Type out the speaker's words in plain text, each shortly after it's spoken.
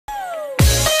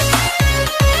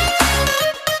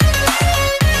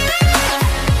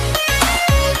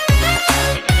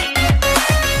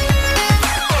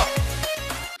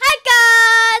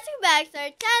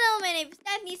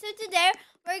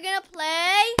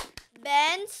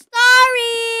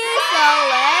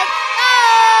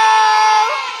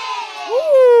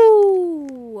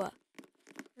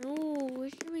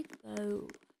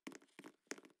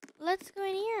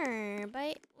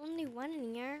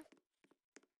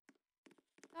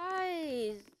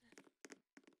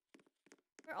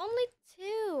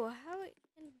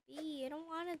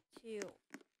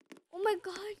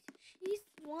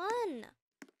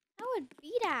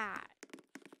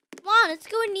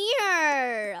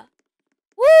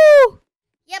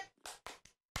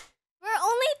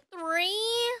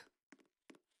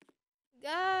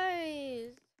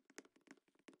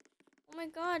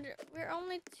God, we're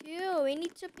only 2. We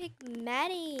need to pick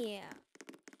Maddie.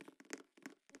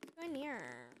 Let's go in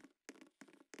here.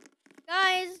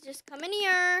 Guys, just come in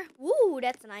here. Woo,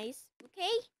 that's nice.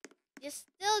 Okay, just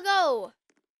still go.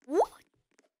 Woo.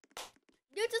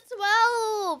 Do to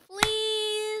 12,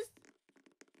 please.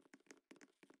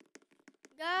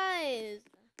 Guys.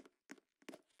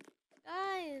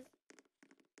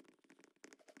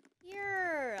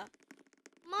 Here.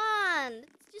 Come on,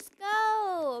 let's just go.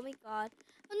 Oh my God.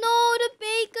 Oh no, the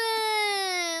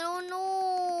bacon. Oh no.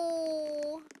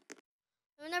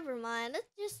 Oh, never mind.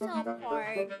 Let's just sell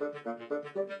part.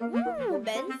 Ooh,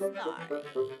 Ben's sorry.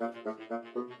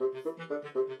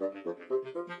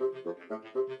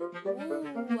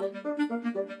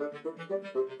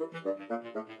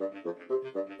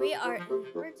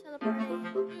 We're teleporting.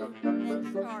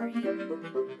 Ben's sorry.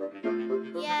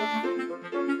 Yeah.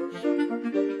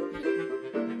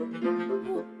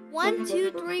 1,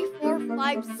 2, 3, 4,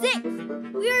 5, 6.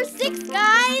 We are 6,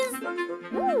 guys.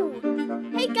 Woo.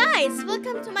 Hey guys,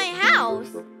 welcome to my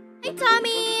house. Hey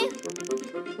Tommy.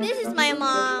 This is my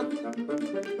mom.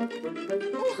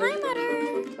 Oh, hi Mother.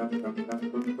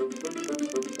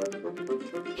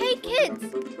 Hey kids.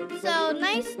 So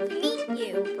nice to meet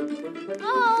you.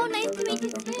 Oh, nice to meet you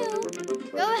too.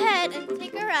 Go ahead and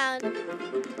take a round.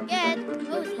 Get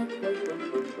cozy.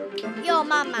 Yo,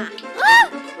 mama. Ah!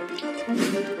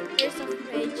 There's a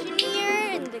fridge in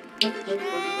here in the kitchen.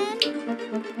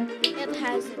 It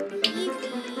has a TV,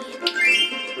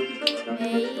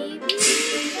 baby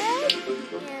bed,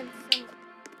 and some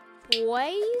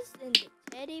toys, and the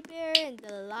teddy bear, and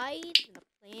the light, and the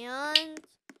plant.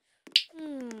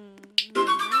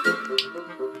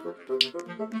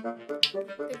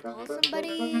 Could call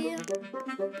somebody.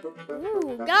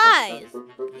 Ooh, guys.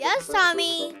 Yes,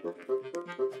 Tommy.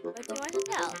 What do you want to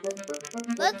tell?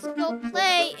 Let's go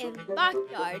play in the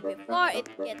backyard before it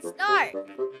gets dark.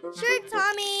 Sure,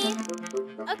 Tommy.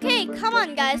 Okay, come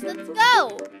on, guys. Let's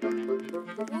go.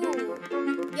 Ooh,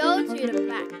 go to the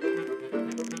back.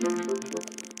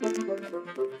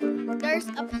 There's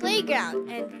a playground,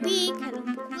 and we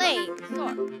can play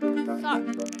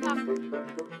soccer.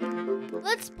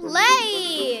 Let's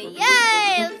play!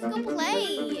 Yay! Let's go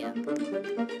play!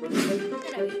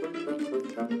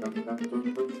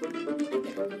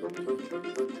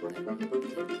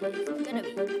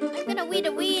 I'm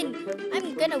gonna win!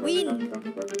 I'm gonna win!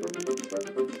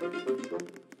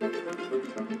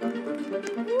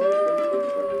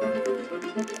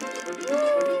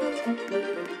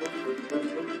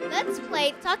 Let's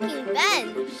play Talking Ben.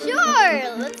 Sure,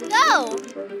 let's go.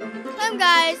 Come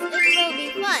guys, it will be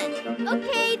fun.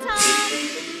 Okay, Tommy.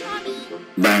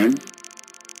 Ben.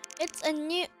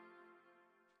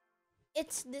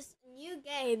 It's this new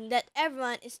game that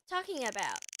everyone is talking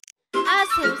about.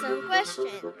 Ask him some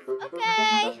questions.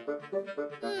 Okay.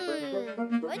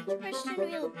 What question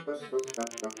will be?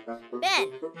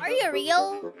 Ben, are you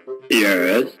real?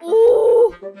 Yes.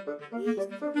 Ooh, he's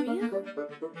real?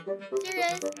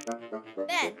 Serious?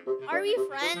 Ben, are we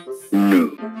friends?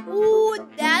 No. Ooh,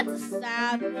 that's a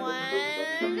sad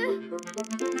one.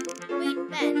 Wait,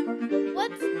 Ben,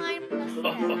 what's 9 plus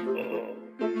 10?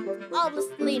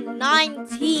 Obviously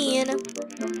 19.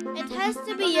 It has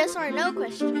to be yes or no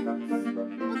questions.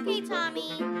 Okay,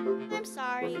 Tommy. I'm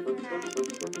sorry for that.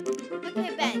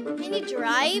 Okay, Ben, can you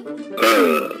drive? What?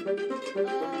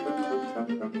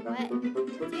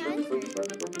 What's the answer?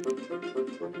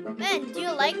 Ben, do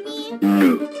you like me? No.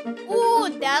 Ooh,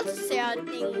 that's a sad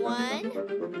thing one.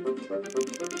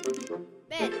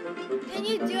 Ben, can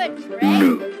you do a trick?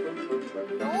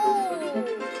 No.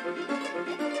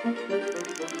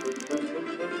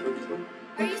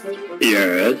 Are you serious?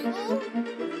 Yes.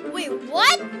 Wait,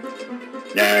 what?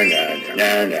 No.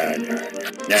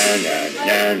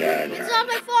 It's not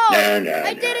my fault. I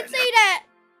didn't say that.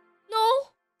 No.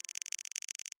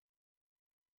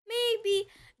 Maybe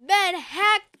Ben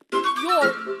hacked your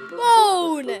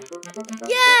phone.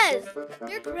 Yes,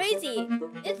 you're crazy.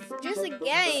 It's just a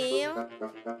game.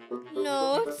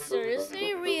 No, it's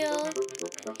seriously real.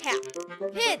 Yeah.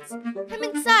 Kids, come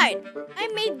inside. I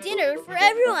made dinner for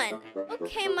everyone.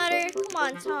 Okay, Mother. Come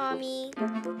on, Tommy.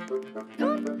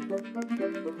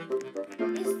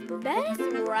 Is Ben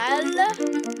real? I don't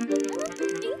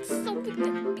think so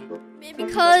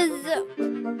because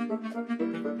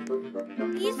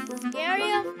he's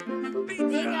scary,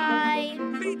 big guy,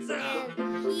 and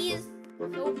he's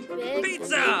so big.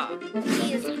 Pizza!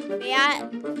 He's fat,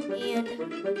 and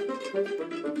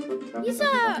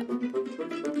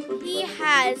he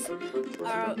has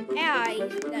eyes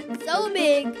that's so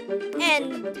big and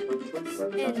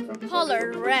color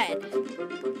red.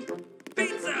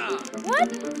 Pizza!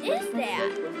 What is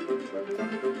that?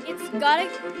 It's gotten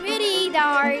pretty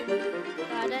dark.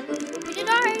 Pretty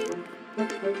dark.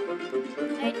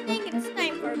 I think it's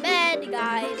time for bed,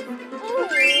 guys.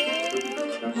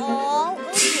 Oh,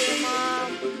 okay, Mom.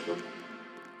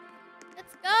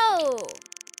 Let's go.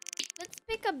 Let's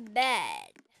pick a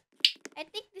bed. I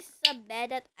think this is a bed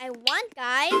that I want,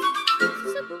 guys. This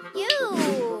is so cute.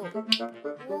 Ooh.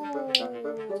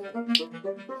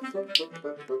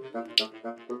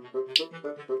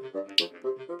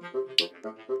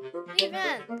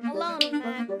 Steven, alone,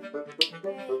 Mac.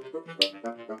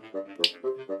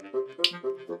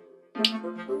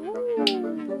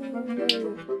 Okay.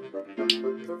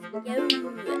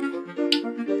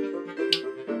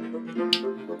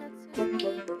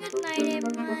 Good night,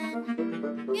 everyone.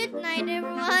 Good night,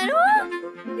 everyone. Oh,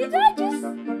 did I just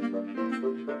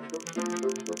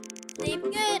sleep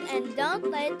good and don't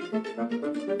let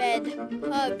bed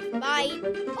bugs bite?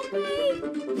 Okay.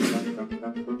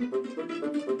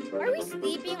 Are we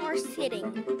sleeping or sitting?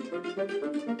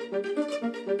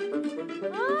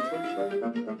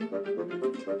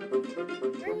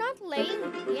 We're not laying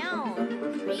down.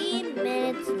 3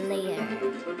 minutes later.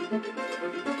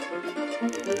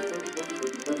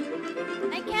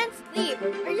 I can't sleep.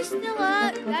 Are you still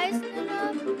up? Guys still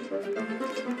up?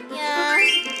 Yeah.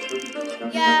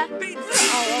 Yeah. Pizza!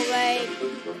 We're all awake.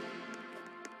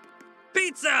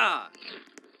 Pizza!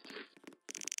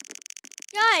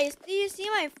 Guys, do you see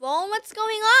my phone? What's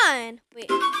going on? Wait.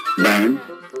 Ben.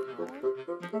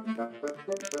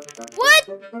 What?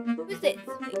 Who's this?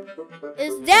 Wait.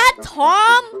 Is that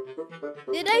Tom?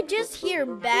 Did I just hear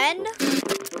Ben?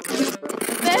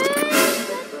 Ben?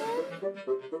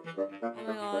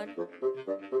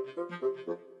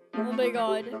 Oh my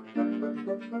god.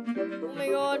 Oh my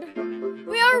god.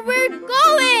 We're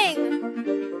going!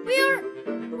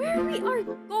 Where we are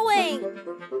going?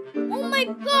 Oh my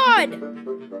god!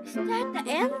 Is that the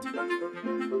end?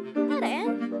 Not the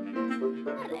end?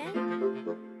 Not the end?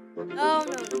 Oh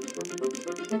no.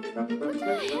 What the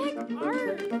heck are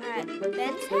at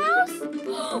Ben's house?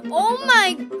 Oh my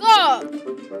god!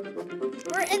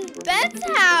 We're in Ben's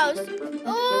house!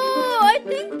 Oh, I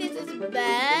think this is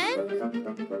Ben.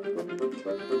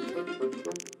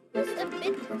 It's a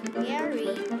bit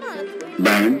scary. Come on, let's go in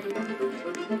Ben. there.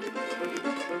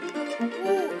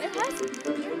 Ooh, it has a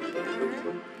mirror.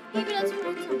 Maybe let's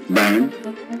find some. Ben.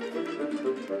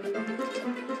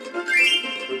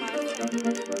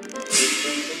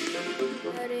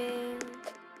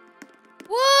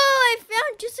 Whoa, I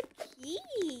found just a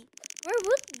key. Where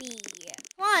would it be?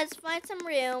 Come on, let's find some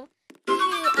room to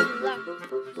unlock the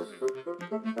key.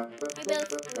 Maybe let's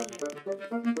go in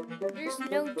here. There's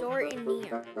no door in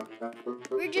here.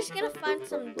 We're just gonna find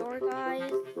some door,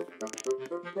 guys.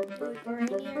 No door in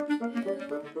here too.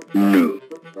 No.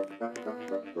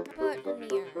 How about in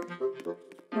here?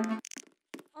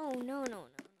 Oh, no.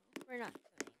 We're not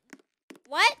going.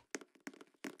 What?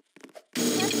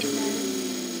 That's it, guys.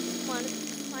 Come on,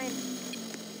 let's find it.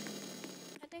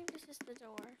 I think this is the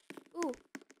door. Ooh,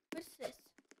 what's this?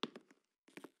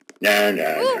 No.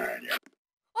 Ooh.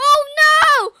 Oh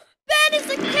no! Ben is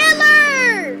a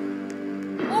killer!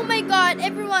 Oh my god,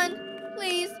 everyone,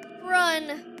 please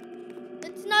run.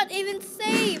 It's not even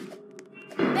safe.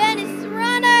 Ben is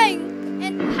running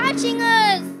and catching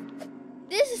us.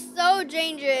 This is so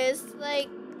dangerous. Like,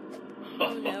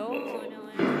 oh no.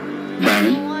 I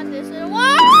don't want this. I don't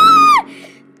want.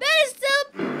 Ben is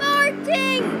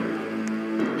teleporting.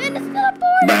 Ben is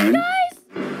teleporting, guys.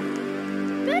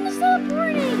 Ben is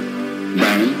teleporting.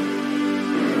 Ben,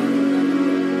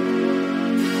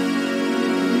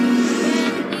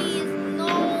 please,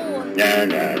 no. No.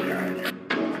 Ben.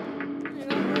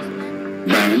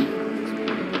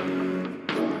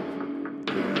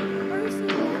 Are we safe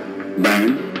now? Ben.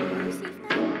 Are we safe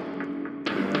now?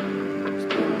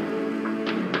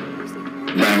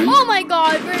 Ben. Oh my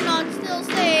god, we're not still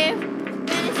safe.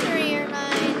 Ben is here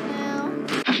right now.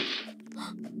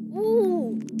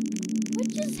 Ooh, what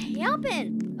just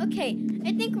happened? Okay,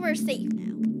 I think we're safe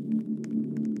now.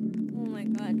 Oh my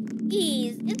god.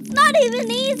 Ease. It's not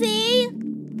even easy.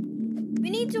 We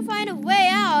need to find a way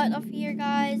out of here,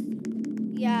 guys.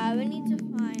 Yeah, we need to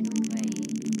find a way.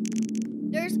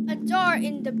 There's a door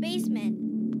in the basement,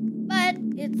 but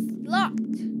it's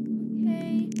locked.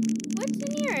 Okay. What's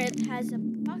in here? It has a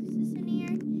boxes in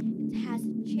here. It has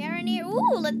a chair in here.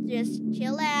 Ooh, let's just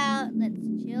chill out. Let's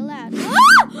chill out.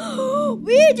 Oh!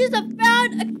 We just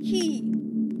found a key.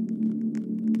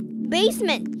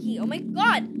 Basement key. Oh my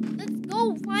god. Let's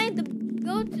go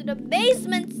go to the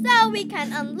basement so we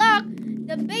can unlock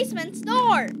the basement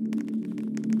door.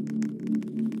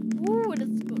 Ooh,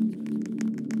 let's go.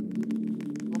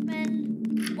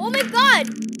 my god!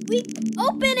 We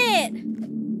open it!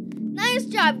 Nice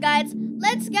job, guys.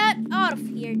 Let's get out of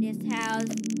here, this house.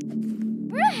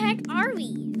 Where the heck are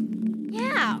we?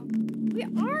 Yeah, where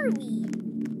are we?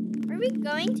 Are we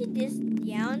going to this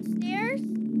downstairs?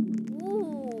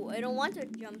 Ooh, I don't want to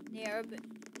jump there, but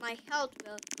my health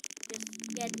will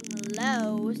just getting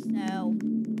low, so...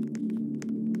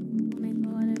 Oh my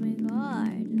god, oh my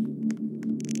god.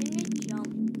 Can we jump?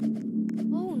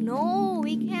 Oh no,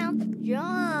 we can't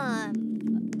jump.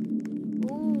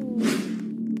 Ooh.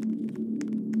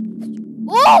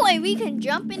 Oh, and we can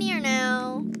jump in here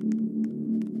now.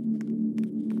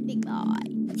 Big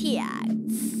boy, T-X.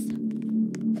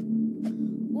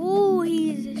 Ooh,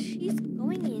 she's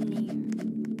going in here.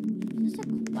 This is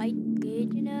quite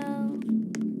good, you know.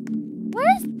 What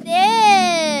is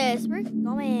this? We're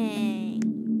going.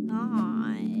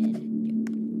 God.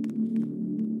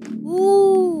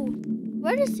 Ooh,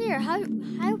 what is here? How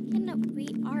can we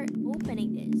are opening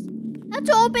this? How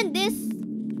to open this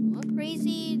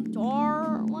crazy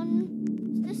door one?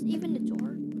 Is this even the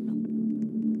door? No.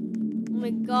 Oh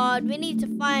my god, we need to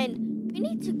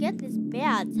get this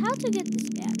bed. How to get this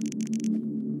bed?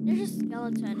 There's a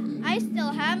skeleton. I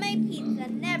still have my pizza.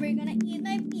 Never gonna eat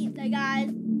my pizza,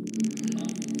 guys.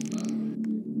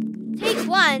 Take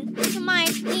one. You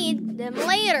might need them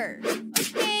later.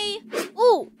 Okay.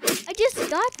 Ooh, I just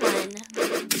got one.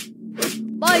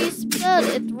 But you spelled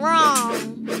it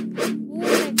wrong. Oh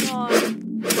my god.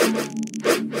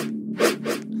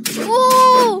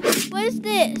 Ooh, what is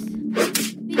this?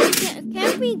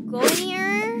 Can't we go in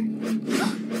here?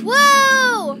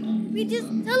 Whoa! We just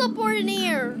teleported in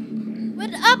here.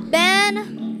 What up, Ben?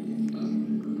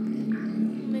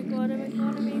 Oh my god, oh my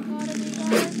god, oh my god, oh my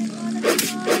god, oh my god, oh my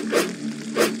god.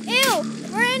 Ew!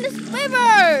 We're in the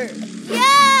sliver!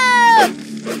 Yeah!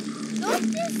 Don't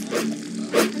this...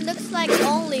 It looks like the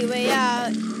only way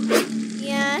out.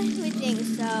 Yeah, we think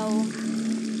so.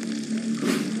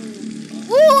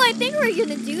 Ooh, I think we're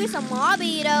gonna do some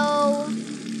hobby though.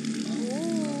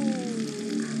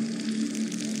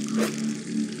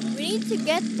 We need to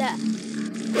get the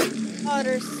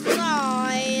other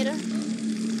side.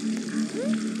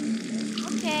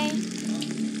 Okay.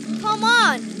 Come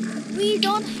on. We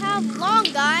don't have long,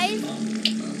 guys.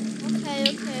 Okay.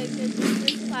 Just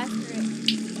faster.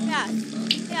 Yeah.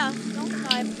 Don't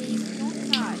die, please.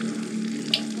 Don't die.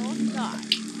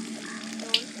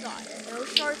 No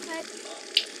shortcut.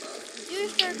 Do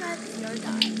shortcut, you're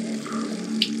dying.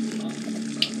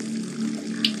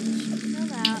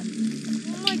 Chill out.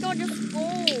 Oh my god, just go.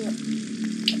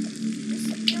 The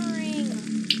steering.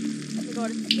 Oh my god,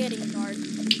 it's getting dark.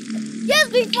 Yes,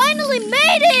 we finally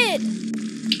made it!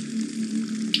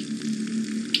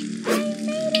 I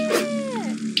made it!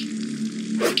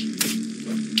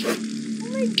 Oh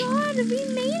my god, we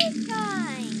made it,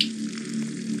 guys!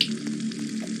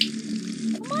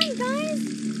 Come on, guys!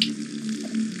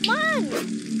 Come on!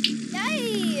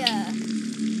 Yay!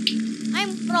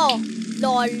 I'm pro.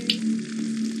 LOL.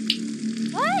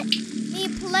 What? Me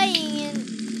playing in...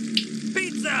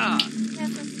 Pizza!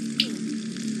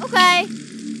 Okay.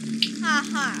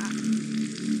 Haha.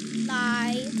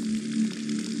 Lie.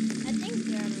 I think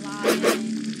they're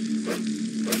lying.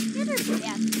 Let's get her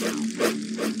back now.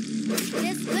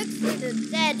 This looks to the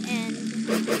dead end.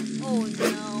 Oh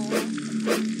no.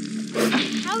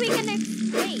 How are we gonna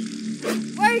escape?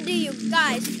 Where do you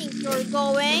guys think you're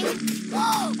going?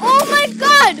 Oh my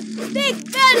god! Big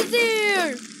Ben is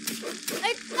here!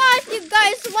 I thought you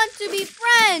guys want to be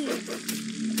friends!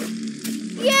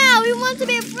 Yeah, we want to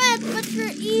be friends, but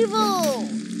you're evil!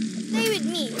 Stay with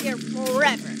me here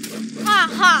forever. Ha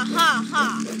ha ha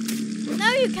ha!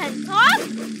 Now you can talk?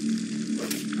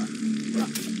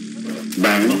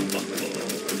 Bang.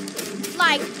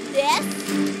 Like this?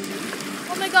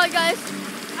 Oh my god, guys!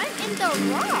 I'm in the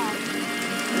wrong!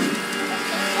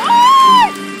 Oh!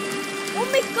 Oh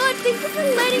my god, thank you for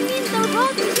letting me in the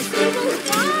rock with this evil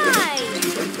guy!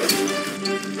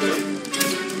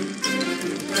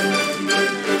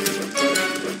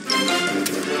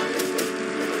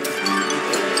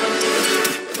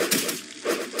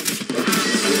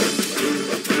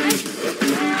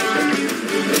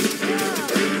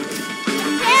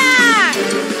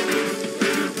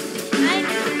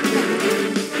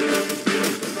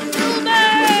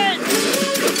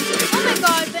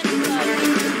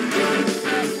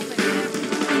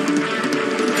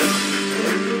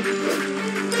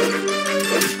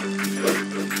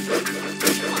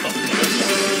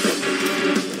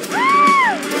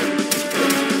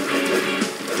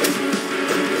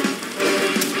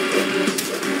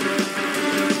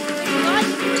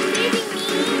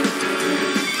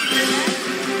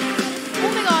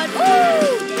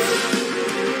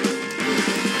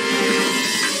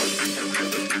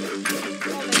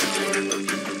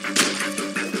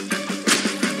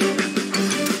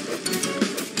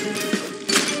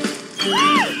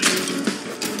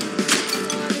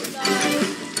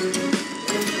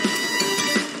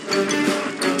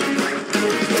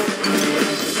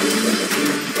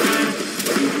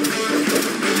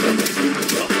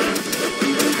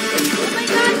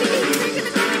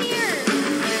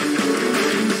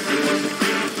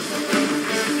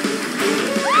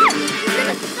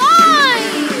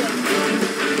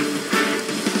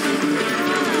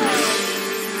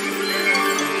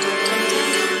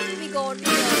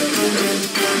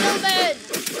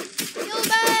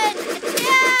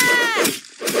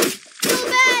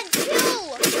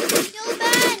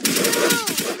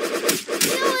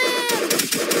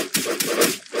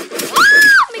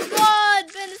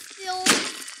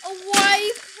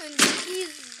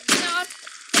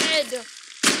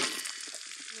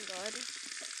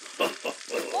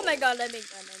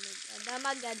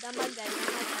 god, oh my god, oh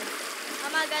my god. Oh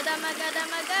my god, oh my god, oh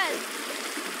my god.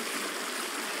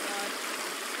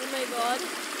 Oh my god.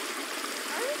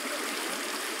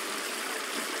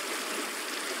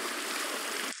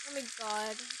 Oh my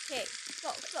god. Okay, go.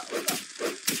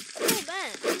 Oh,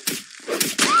 Ben.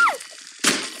 Ah!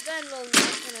 Ben will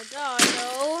not gonna die,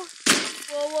 though.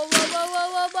 Whoa.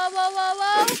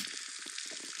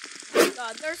 Oh my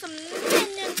god, there's some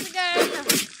minions again.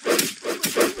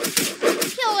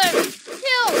 Kill him.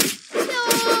 Kill.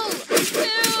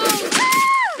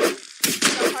 Ah!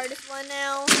 The hardest one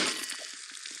now.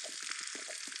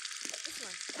 This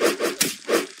one.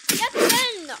 Yes,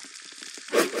 Ben.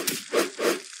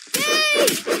 Yay!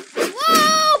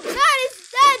 Whoa! God is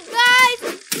dead, guys!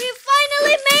 We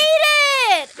finally made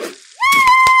it!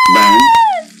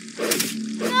 Yes!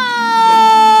 No!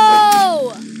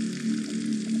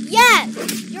 Yes!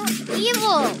 You're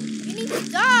evil! You need to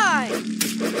die!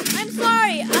 I'm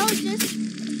sorry, I was just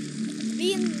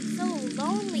being so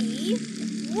lonely.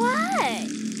 What?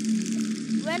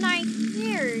 When I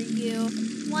hear you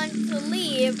want to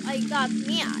leave, I got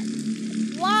mad.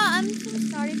 Wow, I'm so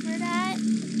sorry for that.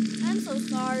 I'm so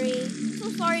sorry. I'm so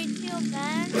sorry too,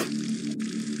 Ben. I'm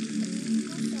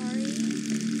so sorry.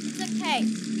 It's okay.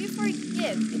 We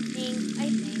forgive, I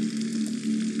think.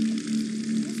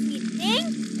 This we think?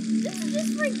 This is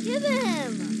just forgive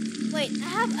him. Wait, I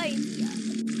have an idea.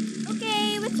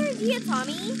 Okay, what's your idea,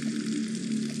 Tommy?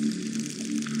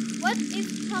 What if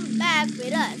you come back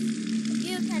with us?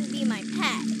 You can be my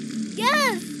pet.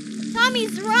 Yes!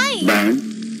 Tommy's right! Ben?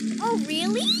 Oh,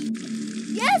 really?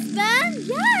 Yes, Ben!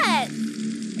 Yes!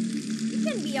 You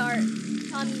can be our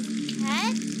Tommy's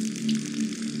pet.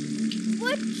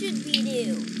 What should we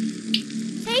do?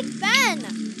 Take Ben!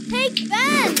 Take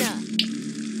Ben!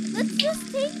 Let's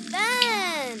just take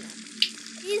Ben!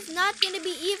 He's not gonna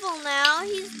be evil now.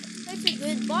 He's such a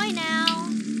good boy now.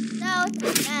 So,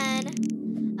 Ben.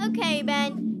 Okay,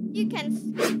 Ben. You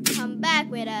can come back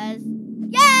with us.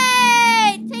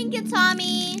 Yay! Thank you,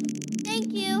 Tommy.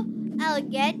 Thank you. I'll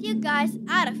get you guys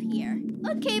out of here.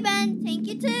 Okay, Ben. Thank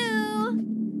you, too.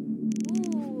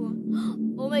 Ooh.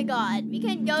 Oh, my God. We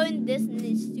can go in this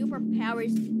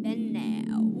superpowers Ben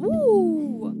now.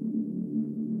 Ooh.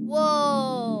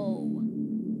 Whoa.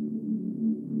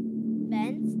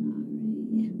 Ben,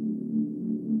 sorry.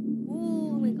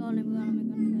 Ooh, my God.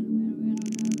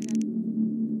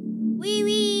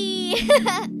 Wee.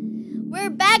 We're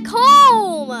back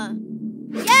home.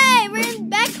 Yay, we're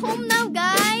back home now,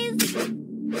 guys.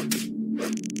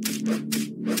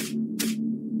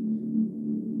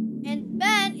 And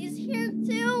Ben is here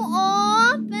too.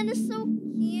 Aw, Ben is so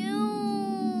cute.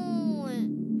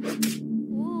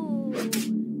 Ooh.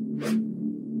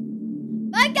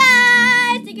 Bye,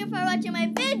 guys. Thank you for watching my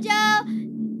video.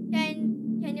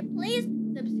 Can you please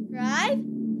subscribe,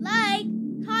 like,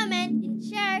 comment, and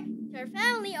share to your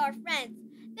family or friends.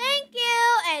 Thank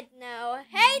you, and no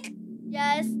hate,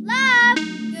 just love.